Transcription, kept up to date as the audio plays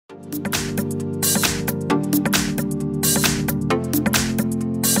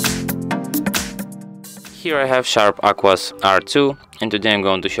Here I have SHARP Aquos R2, and today I'm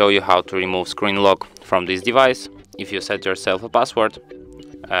going to show you how to remove screen lock from this device if you set yourself a password,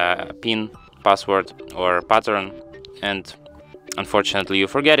 a PIN, password or pattern, and unfortunately you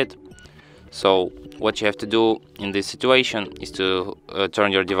forget it. So what you have to do in this situation is to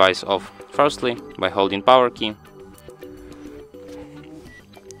turn your device off firstly by holding power key,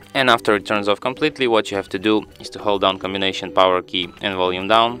 and after it turns off completely, what you have to do is to hold down combination power key and volume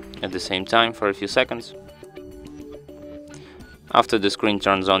down at the same time for a few seconds. After the screen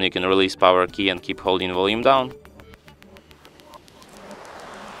turns on, you can release power key and keep holding volume down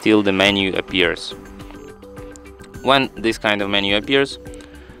till the menu appears. When this kind of menu appears,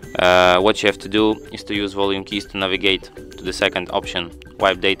 what you have to do is to use volume keys to navigate to the second option,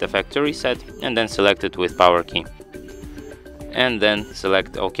 wipe data factory reset, and then select it with power key, and then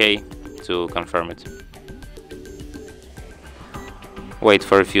select OK to confirm it. Wait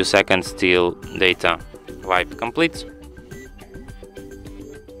for a few seconds till data wipe completes.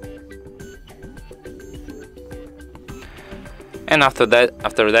 And after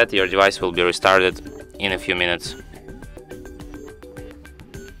that your device will be restarted in a few minutes.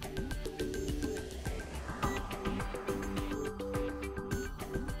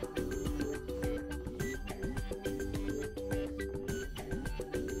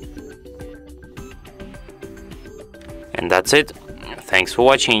 And that's it. Thanks for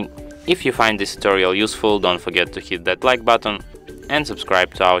watching. If you find this tutorial useful, don't forget to hit that like button and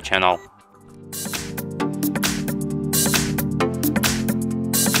subscribe to our channel.